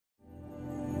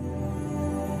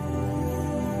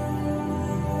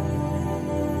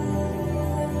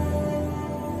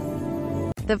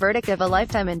The verdict of a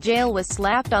lifetime in jail was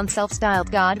slapped on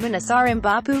self-styled godman Asaram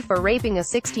Bapu for raping a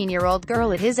 16-year-old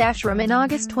girl at his ashram in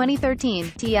August 2013.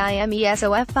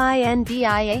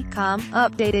 ISTMadhya.com,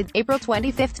 updated, April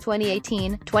 25,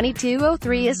 2018, 22:03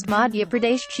 ISTMadhya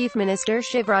Pradesh Chief Minister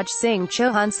Shivraj Singh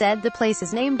Chouhan said the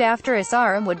places named after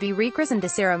Asaram would be rechristened.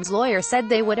 Asaram's lawyer said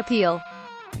they would appeal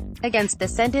against the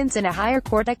sentence in a higher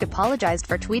court. ICC apologized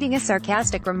for tweeting a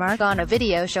sarcastic remark on a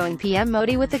video showing PM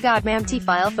Modi with the godmanPTI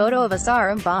file photo of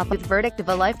Asaram Bapu. The verdict of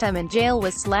a lifetime in jail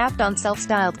was slapped on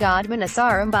self-styled godman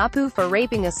Asaram Bapu for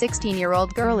raping a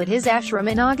 16-year-old girl at his ashram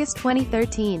in August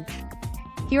 2013.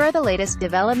 Here are the latest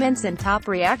developments and top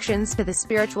reactions to the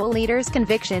spiritual leader's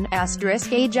conviction.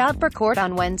 Age out for court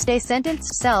on Wednesday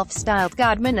sentenced self-styled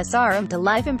godman Asaram to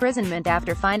life imprisonment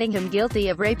after finding him guilty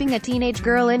of raping a teenage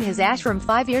girl in his ashram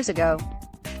 5 years ago.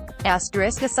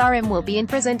 Asaram will be in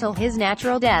prison till his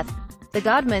natural death. The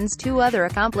godman's two other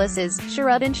accomplices,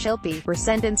 Sharad and Shilpi, were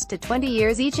sentenced to 20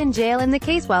 years each in jail in the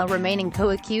case, while remaining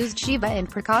co-accused Shiva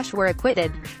and Prakash were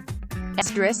acquitted.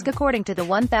 According to the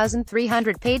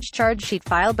 1,300-page charge sheet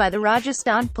filed by the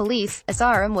Rajasthan police,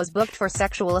 Asaram was booked for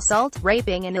sexual assault,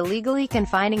 raping and illegally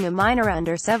confining a minor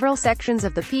under several sections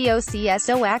of the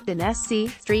POCSO Act and SC.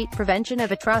 Street Prevention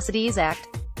of Atrocities Act.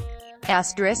 The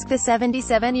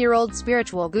 77-year-old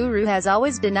spiritual guru has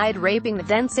always denied raping the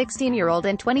then 16-year-old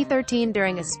in 2013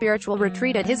 during a spiritual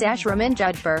retreat at his ashram in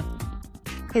Jodhpur.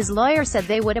 His lawyer said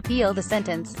they would appeal the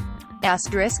sentence.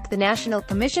 The National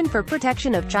Commission for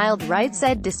Protection of Child Rights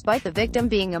said despite the victim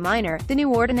being a minor, the new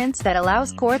ordinance that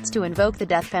allows courts to invoke the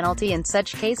death penalty in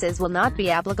such cases will not be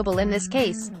applicable in this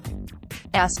case.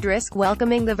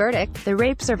 Welcoming the verdict, the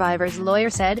rape survivor's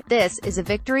lawyer said, "This is a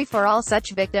victory for all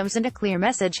such victims, and a clear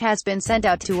message has been sent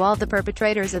out to all the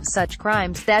perpetrators of such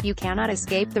crimes that you cannot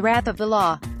escape the wrath of the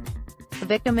law. The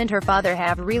victim and her father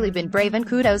have really been brave, and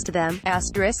kudos to them."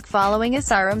 Following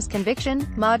Asaram's conviction,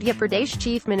 Madhya Pradesh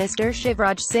Chief Minister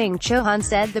Shivraj Singh Chouhan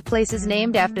said the places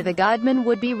named after the godman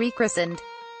would be rechristened.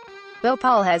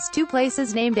 Bhopal has two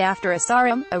places named after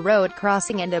Asaram, a road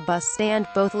crossing and a bus stand,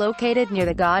 both located near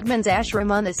the godman's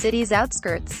ashram on the city's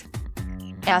outskirts.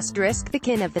 The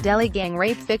kin of the Delhi gang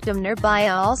rape victim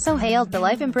Nirbhaya also hailed the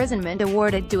life imprisonment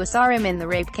awarded to Asaram in the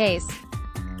rape case.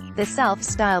 The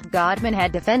self-styled godman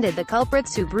had defended the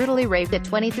culprits who brutally raped a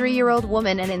 23-year-old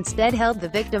woman and instead held the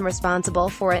victim responsible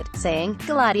for it, saying,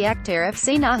 "Galati ak taraf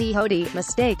se nahi hoti,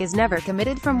 mistake is never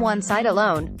committed from one side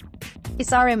alone.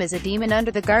 Asaram is a demon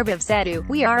under the garb of sadhu.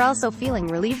 We are also feeling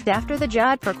relieved after the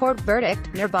Jodhpur court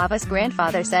verdict," Nirbhava's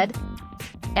grandfather said.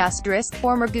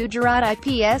 Former Gujarat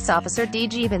IPS officer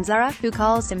DG Banzara, who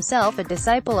calls himself a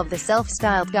disciple of the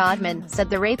self-styled godman, said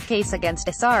the rape case against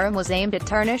Asaram was aimed at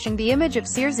tarnishing the image of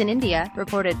seers in India,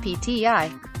 reported PTI.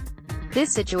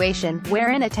 This situation,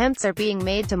 wherein attempts are being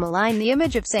made to malign the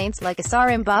image of saints like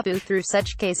Asaram Bapu through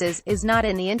such cases, is not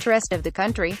in the interest of the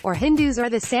country, or Hindus or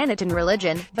the Sanatan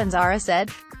religion, Banzara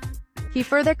said. He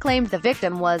further claimed the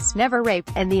victim was never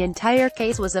raped, and the entire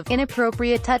case was of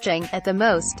inappropriate touching, at the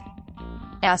most.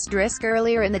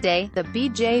 Earlier in the day, the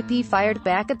BJP fired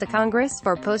back at the Congress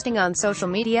for posting on social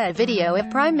media a video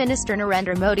of Prime Minister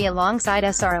Narendra Modi alongside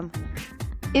Asaram.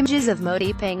 Images of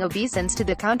Modi paying obeisance to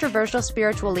the controversial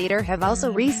spiritual leader have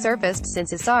also resurfaced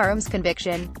since Asaram's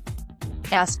conviction.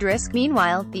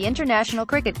 Meanwhile, the International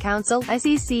Cricket Council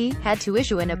 (ICC) had to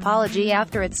issue an apology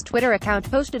after its Twitter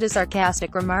account posted a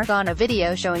sarcastic remark on a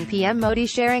video showing PM Modi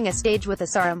sharing a stage with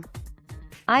Asaram.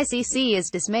 ICC is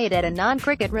dismayed at a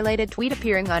non-cricket-related tweet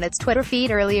appearing on its Twitter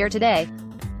feed earlier today.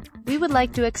 "We would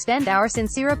like to extend our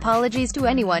sincere apologies to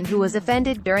anyone who was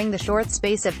offended during the short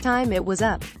space of time it was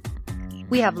up.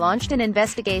 We have launched an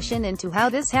investigation into how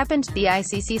this happened," the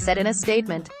ICC said in a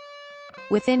statement.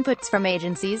 With inputs from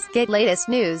agencies, get latest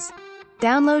news.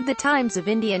 Download the Times of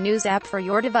India news app for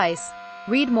your device.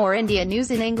 Read more India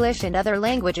news in English and other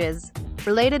languages.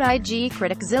 Related IG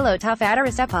critic Zillow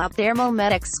Tafatarisapop Dermal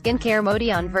Medics Skincare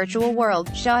Modi on virtual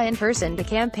world, Shah in person to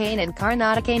campaign in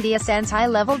Karnataka. India sends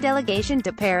high-level delegation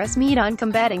to Paris meet on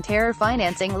combating terror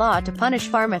financing law to punish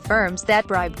pharma firms that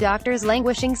bribe doctors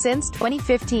languishing since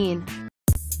 2015.